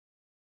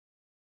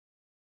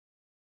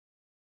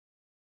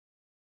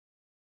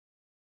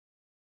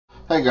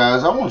Hey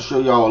guys, I want to show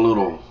y'all a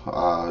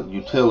little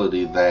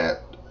utility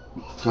that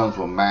comes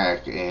with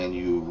Mac, and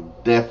you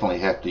definitely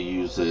have to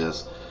use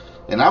this.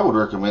 And I would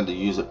recommend to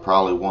use it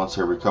probably once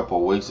every couple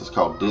of weeks. It's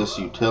called Disk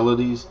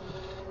Utilities,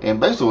 and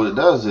basically what it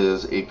does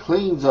is it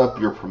cleans up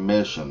your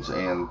permissions.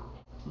 And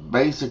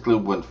basically,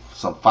 when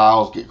some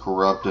files get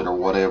corrupted or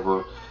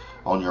whatever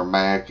on your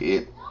Mac,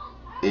 it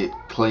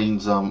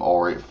cleans them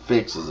or it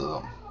fixes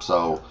them.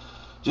 So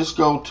just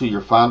go to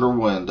your Finder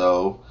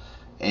window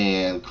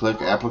and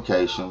click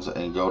Applications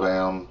and go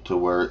down to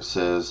where it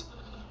says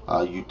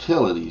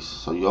Utilities.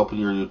 So you open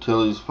your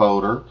Utilities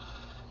folder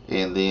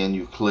and then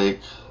you click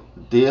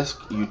Disk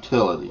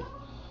Utility.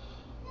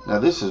 Now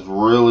this is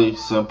really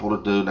simple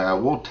to do. Now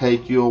it will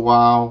take you a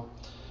while.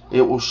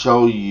 It will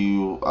show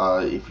you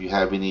if you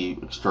have any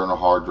external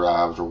hard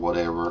drives or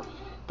whatever,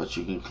 but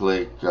you can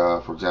click,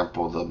 for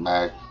example, the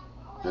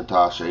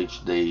Macintosh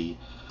HD,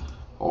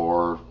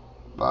 or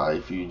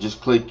if you just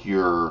click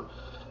your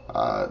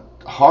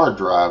hard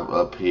drive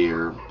up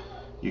here,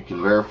 you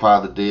can verify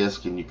the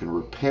disk and you can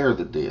repair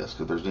the disk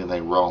if there's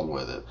anything wrong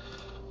with it.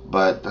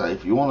 But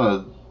if you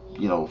want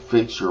to,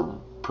 fix your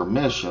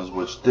permissions,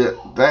 which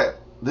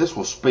this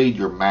will speed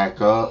your Mac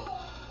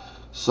up.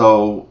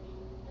 So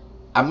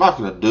I'm not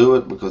going to do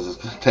it because it's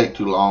going to take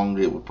too long.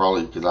 It would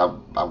probably, because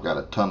I've got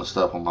a ton of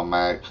stuff on my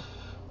Mac.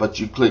 But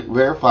you click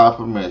Verify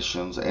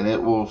Permissions and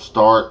it will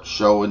start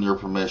showing your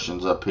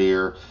permissions up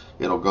here.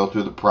 It'll go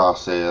through the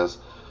process.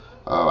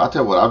 I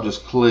tell you what, I'll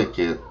just click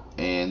it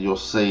and you'll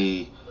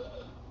see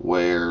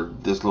where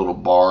this little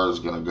bar is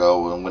going to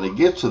go. And when it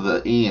gets to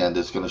the end,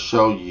 it's going to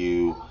show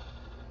you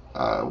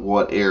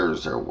what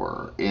errors there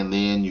were. And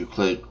then you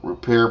click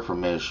Repair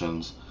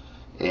Permissions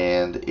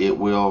and it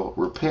will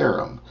repair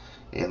them.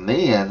 And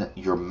then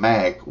your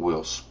Mac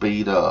will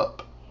speed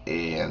up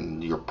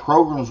and your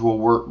programs will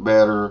work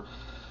better.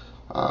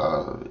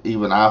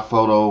 Even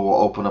iPhoto will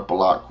open up a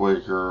lot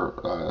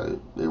quicker.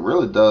 It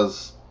really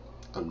does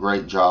a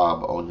great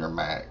job on your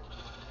Mac,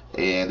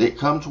 and it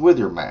comes with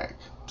your Mac.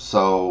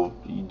 So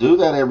you do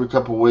that every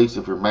couple of weeks.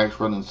 If your Mac's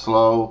running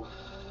slow,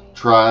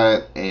 try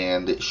it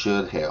and it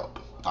should help.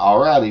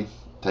 Alrighty,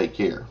 take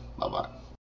care. Bye bye.